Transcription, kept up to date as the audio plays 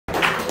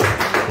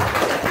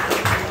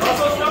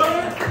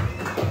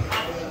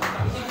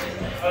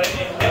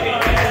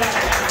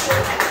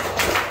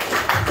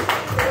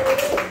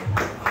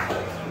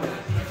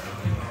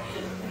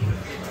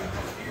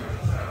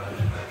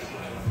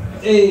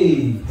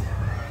Hey,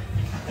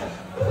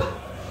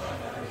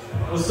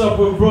 what's up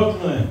with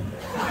Brooklyn?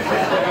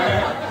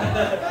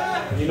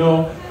 You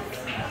know,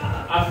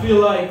 I feel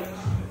like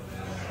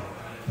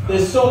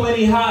there's so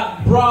many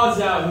hot broads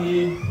out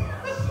here.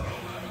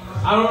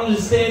 I don't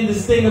understand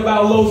this thing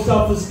about low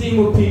self-esteem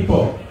with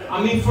people.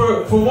 I mean,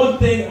 for one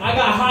thing, I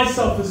got high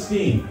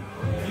self-esteem.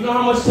 You know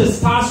how much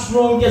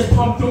testosterone gets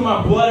pumped through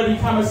my blood every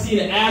time I see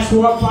an ass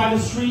walk by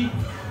the street?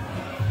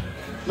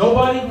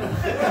 Nobody?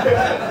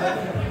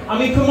 I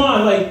mean, come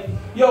on, like,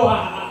 yo,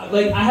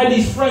 I had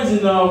these friends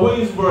in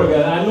Williamsburg,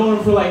 and I've known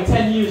them for like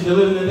 10 years. They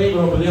live in the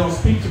neighborhood, but they don't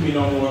speak to me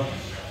no more.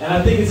 And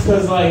I think it's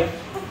because, like,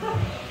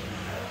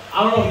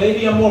 I don't know,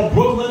 maybe I'm more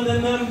Brooklyn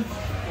than them.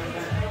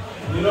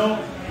 You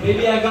know?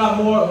 Maybe I got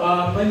more,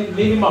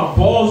 maybe my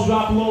balls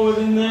drop lower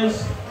than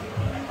theirs.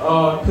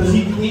 Because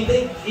he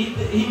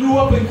grew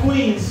up in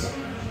Queens.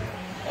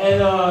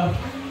 And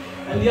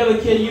the other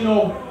kid, you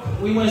know,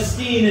 we went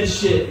skiing and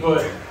shit,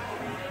 but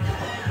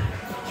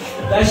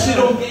that shit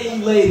don't get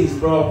you ladies,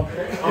 bro.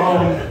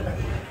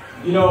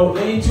 You know,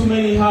 there ain't too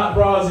many hot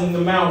bras in the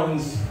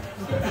mountains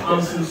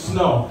on some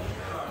snow.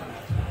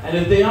 And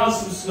if they on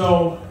some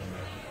snow,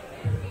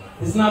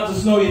 it's not the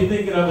snow you're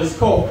thinking of, it's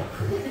cold.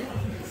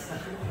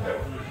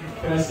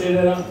 Can I say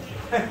that out?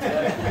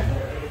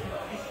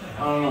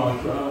 I don't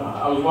know.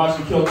 I was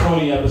watching Kill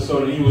Tony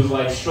episode and he was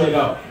like straight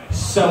up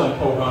selling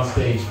coke on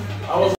stage. I was